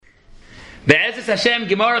Be'etzes Hashem,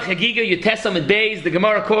 Gemara Chagiga, Yutesam and Beis, the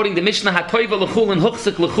Gemara quoting the Mishnah, Hatoiva l'chulin,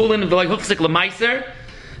 Huchsik l'chulin, V'lai Huchsik l'maiser.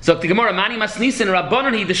 So the Gemara, Mani Masnisin,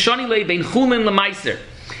 Rabbanon, he the Shani le bein chulin l'maiser.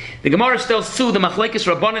 The Gemara tells too the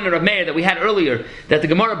Machlekes Rabbanon and Rav Meir that we had earlier, that the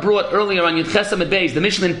Gemara brought earlier on Yutesam and Beis, the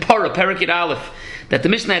Mishnah in Parah, Perakid Aleph, that the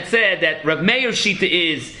Mishnah had said that Rav Meir's shita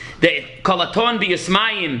is that Kalaton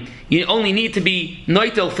b'Yismayim, you only need to be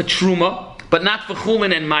noitel for Truma, but not for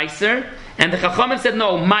chulin and maiser. And the Chachamim said,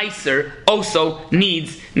 no, Meiser also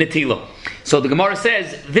needs Netila. So the Gemara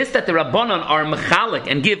says, this that the Rabbanon are mechalik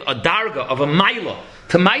and give a darga of a Maila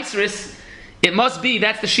to Meiseris, it must be,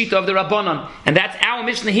 that's the Shita of the Rabbanon. And that's our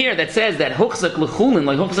Mishnah here that says that Huchzak l'chulin,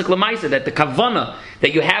 like Huchzak l'maiser, that the Kavana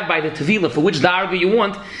that you have by the Tevila, for which darga you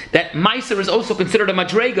want, that Meiser is also considered a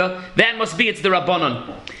Madrega, that must be, it's the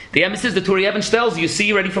Rabbanon. The emphasis, the Turi Even tells you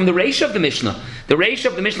see already from the Reish of the Mishnah. The Reish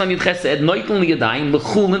of the Mishnah in Yudches said, Noitlin liyadayim,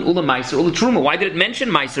 l'chulin, ula meiser, ula truma. Why did it mention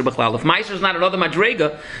meiser b'chlal? If meiser is not another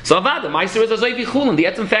madrega, so avada, meiser is a zoivi chulin. The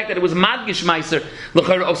etzem fact that it was madgish meiser,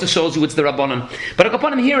 l'chayr also shows you it's the Rabbanon. But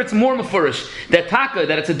upon him here, it's more mefurish. That taka,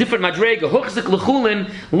 that it's a different madrega. Huchzik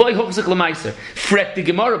l'chulin, loy huchzik l'meiser. Fret the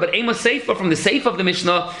Gemara, but ema seifa from the seifa of the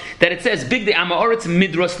Mishnah, that it says, big day amaoritz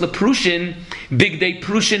midras l'prushin, big day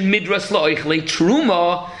prushin midras la'oichle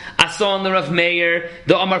truma, Ason the Rav Meir,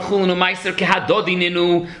 the Amar Chulinu Meiser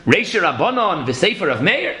Kehadodininu, Reisha Rabbanon, the Sefer Rav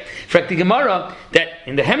Meir. Frak the Gemara that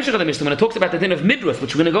in the Hemshech of the Mishnah, when it talks about the din of Midras,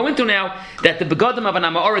 which we're going to go into now, that the Begadim of an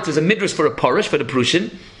Amaoritz is a Midras for a Parish, for the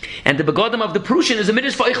Prushin, and the Begadim of the Prushin is a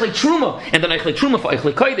Midras for Eichlei Truma, and then Eichlei Truma for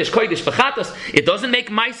Eichlei Kodesh, Kodesh for Chatas. It doesn't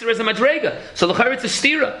make Meiser as a Madrega. So the Chayr it's a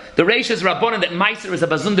stira. The Reisha is Rabbanon that Meiser is a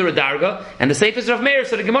Bazundar Darga, and the Sefer is Rav Meir.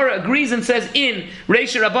 So the Gemara agrees and says in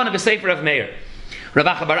Reisha Rabbanon the Sefer Rav Meir. He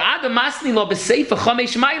has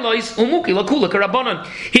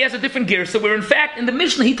a different gear, so we're in fact in the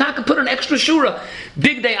Mishnah he put an extra shura.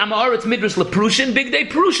 Big day Amaretz midras leprushin, big day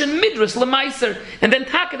prushin midras lemaiser, and then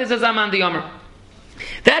taka is a zaman the Amar.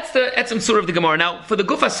 That's the etzem surah of the Gemara. Now for the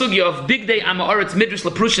gufa sugya of big day Amaretz midras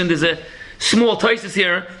leprushin, there's a small toises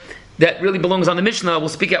here that really belongs on the Mishnah. We'll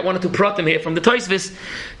speak out one or two pratim here from the Tosfos.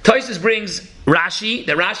 Tosfos brings Rashi,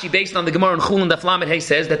 the Rashi based on the Gemara in Chulin Daf Lamed Hey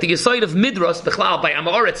says that the Yesod of Midras, Bechlal, by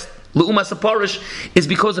Amaretz, L'umas Saparish, is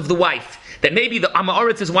because of the wife. That maybe the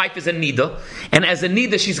Amaretz's wife is a Nida, and as a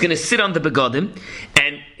Nida she's going to sit on the Begadim,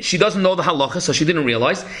 and she doesn't know the halacha, so she didn't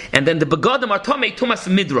realize, and then the Begadim are Tomei Tumas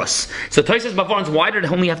Midras. So Tosfos Bavarns, why did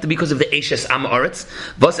it only have to be because of the Eshes Amaretz?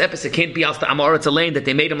 Vos Epis, it can't be after Amaretz alone, that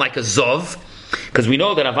they made him like a Zov, because we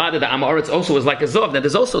know that Avada, the Amaretz, also is like a Zov. Now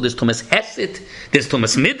there's also this Tumas Hesit, there's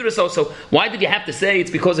Tumas Midras also. Why did you have to say it's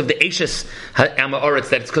because of the Eshes Amaretz,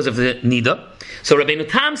 that it's because of the Nida? So Rabbeinu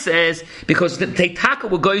Tam says, because the Teitaka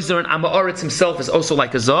Wagoizer and Amaretz himself is also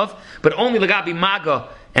like a Zov, but only Lagabi Maga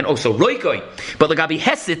and also Roikoi. But Lagabi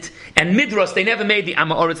Hesit and Midras, they never made the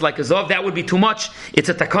Amaretz like a Zov. That would be too much. It's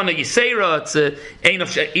a Takana Yisera, it's a Ein of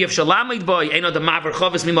Shalamid boy, Ein of the Maver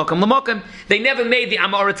Chavis Mimokam Lamokam. They never made the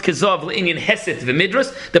Amaretz Kezov L'Inyan Hesit the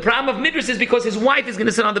Midras. The problem of Midras is because his wife is going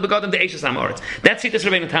to sit on the Begadim the Eishes Amaretz. That's Shitas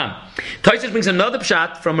Rabbeinu Tam. Tosfos brings another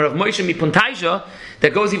pshat from Rav Moshe Mipuntaija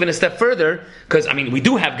that goes even a step further, because I mean we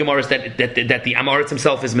do have Gemaras that the Amaretz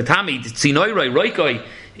himself is Matami, Tzinoiroi, Roikoi,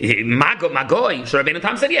 Magoi. So Rabbeinu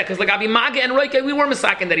Tam said, yeah, because Lagabi Maga and Roike, we were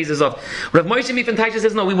masakin that he's a Zov. Rav Moshe Mipuntaija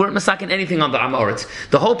says, no, we weren't masakin anything on the Amaretz.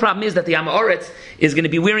 The whole problem is that the Amaretz is going to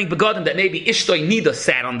be wearing begadim that maybe Ishtoi Nida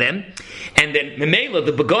sat on them, and then Memela,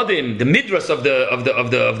 the begadim, the midras of the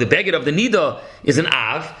beged of the Nida is an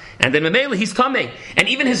Av, and then Memela he's Tameh. And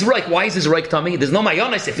even his Roik, why is his Roik Tameh? There's no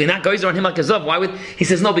Mayonis if you're not goes on him like a Zov. Why would he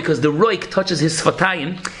says no? Because the Roik touches his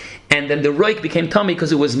Sfatayim, and then the Roik became Tameh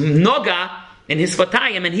because it was Noga in his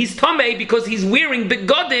Fatayim, and he's Tameh because he's wearing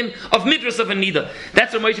begadim of midras of a Nida.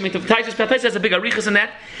 That's what Moshe Mipuntaija Tosfos has a big arichas in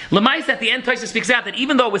that. Lemais at the end Tosfos speaks out that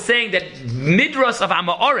even though we're saying that midras of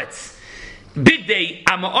Amaretz, big day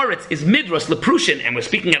Amaretz is midras leprushin, and we're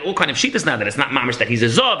speaking at all kind of shitas now that it's not mamish that he's a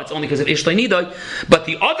Zov, it's only because of Ishtoi Nidoi. But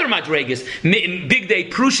the other madregas, big day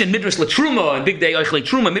prushin midras letruma, and big day Eichlei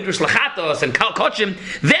Truma midras lechatos and kal kochim,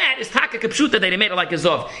 that is taka kepshuta that they made it like a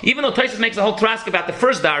Zov. Even though Tosfos makes a whole trask about the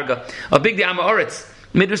first darga of big day Amaretz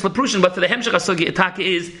midras leprushin, but for the hemshech asugi taka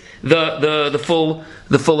is the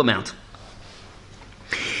full amount.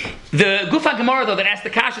 The Gufa Gemara, though, that asked the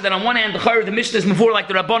kasha that on one hand the Mishnah is before like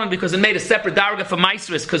the Rabbanan because it made a separate darga for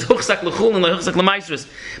Maisris, because Huchsak L'chul and Huchsak L'Maisris.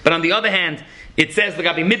 But on the other hand, it says the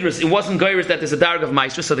Gabi Midras, it wasn't Geiris that there's a darga of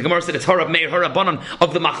Maisris, so the Gemara said it's Harab Meir, Harabanan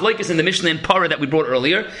of the Machlokes in the Mishnah and Para that we brought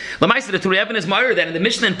earlier. L'Maisris, the Turei is Meir that in the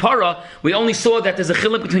Mishnah and Para, we only saw that there's a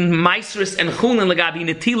chiluk between Maisris and Chulin, L'Gabi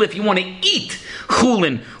Netila, if you want to eat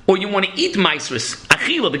Chulin, or you want to eat Maisris.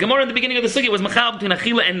 Achila, the Gemara in the beginning of the Sugya was Machal between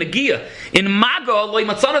Achila and Negia. In Maga, Loi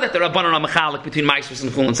Matzana that the Rabbanan are Machalik between Maisris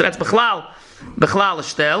and Chulin. So that's Bechlal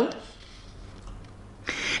Ashtel.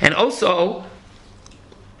 And also,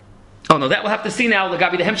 oh no, that we'll have to see now.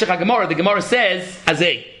 L'Gabi the Hemshech HaGemara. The Gemara says,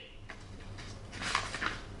 Azay.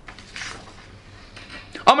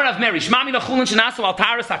 Omer Rav Meri, Shma min Chulin shenasu al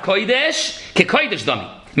taras hakodesh kekodesh dami.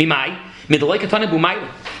 Mimai midolei katana b'mayla.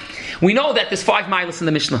 We know that there's 5 milas in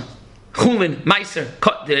the Mishnah. Chulin, Meiser,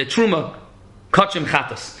 Truma, Kachim,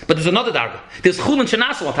 Chatas. But there's another darga. There's Chulin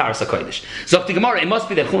Shenasu al Taras HaKodesh. So if the Gemara, it must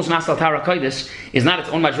be that Chulin Shenasu al Taras HaKodesh is not its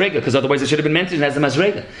own Madrega, because otherwise it should have been mentioned as a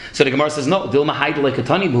Madrega. So the Gemara says, no, Dilma Haidele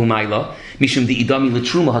Katani B'humayla, Mishum di Idami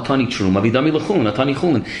L'Truma Hatani Truma, Vidami L'Chulin, Hatani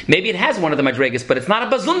Chulin. Maybe it has one of the Madregas, but it's not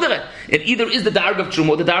a Bazundere. It either is the darga of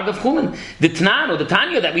Truma or the darga of Chulin. The Tanan or the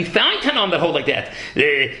Tanya that we find Tanan that hold like that.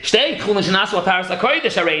 Shtei Chulin Shenasu al Taras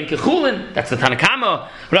HaKodesh, Harein Kechulin. That's the Tanakama.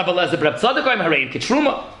 Rabbi Lezer Reb Tzadikoim, Harein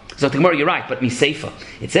Ketruma. So the Gemara, you're right, but Miseifa.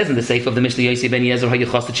 It says in the Seifa of the Mishnah, Yosei ben Yezer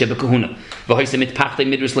haYachostet sheba kahuna, v'hoyse mit pachtei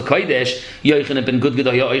midras lekodesh, Yochanan ben Gudgud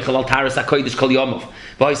haYoichel al taras hakodesh kol yomov,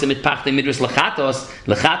 v'hoyse mit pachtei midras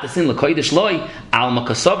lechatos in lekodesh loy, al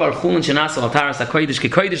makasovar chulin shenas al taras hakodesh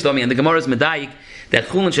kekodesh domi, and the Gemara is medayik that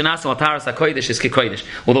chulin shenas al taras hakodesh is kekodesh.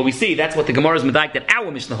 Although we see that's what the Gemara is medayik that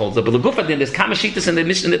our Mishnah holds. But the Gufa then there's kamashitas in the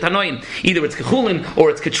Mishnah in the Tanoim. Either it's kechulin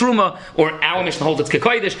or it's ketruma, or our Mishnah holds it's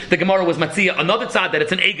kekodesh. The Gemara was matzia another tzad that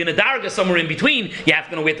it's an egin a darga somewhere in between. You have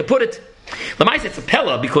to know where to put it. Lamais, it's a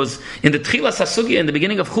pella because in the Tchilas Hasugya in the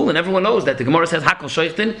beginning of Chulin, everyone knows that the Gemara says Hakol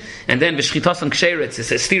Shoichtin, and then V'shchitas and Ksheretz. It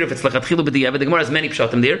says Stir if it's Lechatchilu B'diavad. The Gemara has many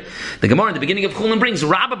pshatim there. The Gemara in the beginning of Chulin brings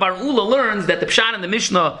Rabba Bar Ula learns that the pshat in the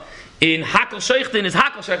Mishnah in Hakol Shoichtin is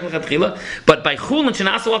Hakol Shoichtin Lechatchila, but by Chulin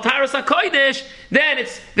Shenasu Al Taras HaKodesh, then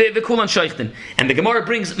it's the Kulan Shoichtin. And the Gemara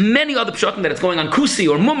brings many other pshatim that it's going on Kusi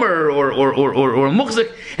or Mummer or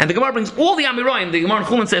Muchzik, and the Gemara brings all the Amirayim. The Gemara in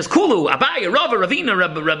Chulin says Kulu, Abaya, Rava, Ravina,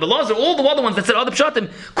 Rabbi Lazar, all the other ones that said other pshatim,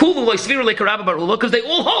 Kulu Lo Sviru Like Rabba Bar Ula, because they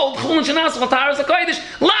all hold Chulin Shenasu Al Taras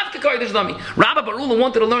HaKodesh, Lav Kekodesh Dami. Rabba Bar Ula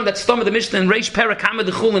wanted to learn that Stom of the Mishnah and Reish Perak Hamad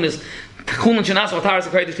the Chulin is Chulin Shenasu Al Taras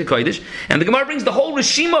HaKodesh Kekodesh, and the Gemara brings the whole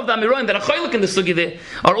Rishima of the Amirayim that are chaylik in the sugi there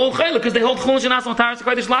are all chaylik because they hold Chulin Shenasu Al Taras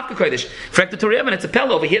HaKodesh Lav Kekodesh. Frekta Torah, and it's a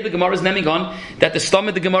pella over here. The Gemara is naming on that the Stom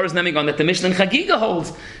of the Gemara is naming on that the Mishnah in Chagiga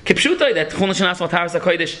holds Kipshutai that Chulin Shenasu Al Taras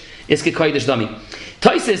HaKodesh is Kekodesh Dami.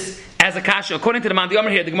 Toises as a kasha, according to the Mandi Omer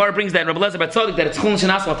here, the Gemara brings that Rabbi Lezer Bat Tzodik that it's Chulin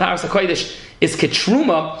Shenasu Al Taras HaKodesh is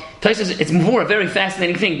Ketruma. Toises, it's more a very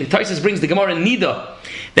fascinating thing. The Toises brings the Gemara in Nida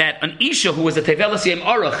that an Isha who was a Tevelas Yem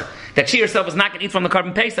Aruch, that she herself was not going to eat from the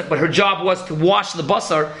carbon Pesach, but her job was to wash the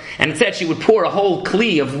basar, and it said she would pour a whole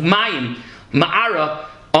kli of mayim, ma'ara,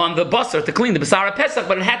 on the basar to clean the basara Pesach,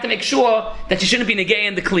 but it had to make sure that she shouldn't be negay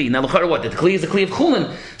in the kli. Now, l'chara what? The kli is the kli of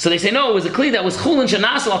chulin. So they say, no, it was a kli that was chulin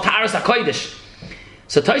shenasu al taras hakodesh.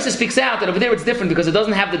 So Taisa speaks out that over there it's different because it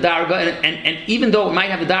doesn't have the darga, and even though it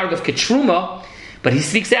might have the darga of ketruma, but he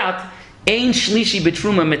speaks out, Ein shlishi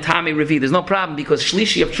betruma metame revi. There's no problem because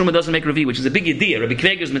shlishi of truma doesn't make revi, which is a big idea. Rabbi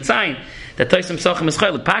Kveger's mitzayin that Taisim Sochem is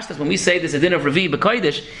chayil. Pashtas, when we say there's a din of revi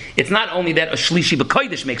b'kodesh, it's not only that a shlishi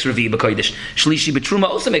b'kodesh makes revi b'kodesh. Shlishi betruma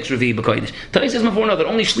also makes revi b'kodesh. Taisim says before now that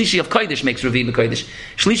only shlishi of kodesh makes revi b'kodesh.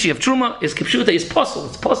 Shlishi of truma is kipshuta, is possible.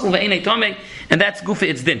 It's possible ve'enei tamei, and that's gufa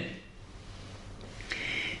its din.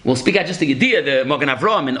 We'll speak out just the idea. The Magen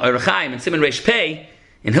Avraham in Orechaim and Simon Reish Pei.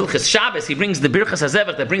 In Hilchas Shabbos, he brings the Birchas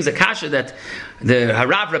HaZevach that brings a kasha that the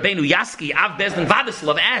Harav Rabbeinu Yaski, Av Bezdin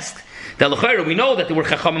Vadislav asked, that l'chayra, we know that there were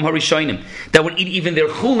Chachamim Harishonim that would eat even their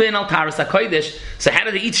Chulin al Taras HaKodesh. So how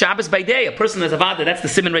do they eat Shabbos by day? A person has a Vada, that's the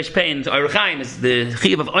Simon Reish Pei, and Orechaim is the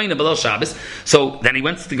Chiyav of Oyna below Shabbos. So then he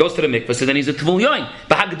goes to the mikvah, so then he's a Tvul Yoim.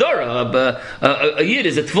 B'Hagdara, a Yid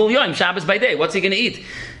is a Tvul Yoim, Shabbos by day. What's he going to eat?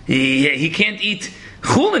 He can't eat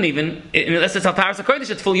Chulin even, unless it's Al Taras HaKodesh,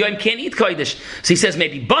 it's full Yom, can't eat Kodesh. So he says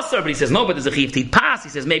maybe Basar, but he says no, but there's a Chiv to eat Pas. He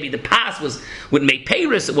says maybe the Pas was with Mei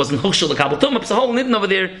Peiris, it wasn't Hushel the Kabbalah Tumah. It's a whole nidin over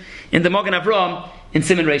there in the Magen Avraham in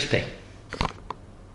Simon Reish Pei.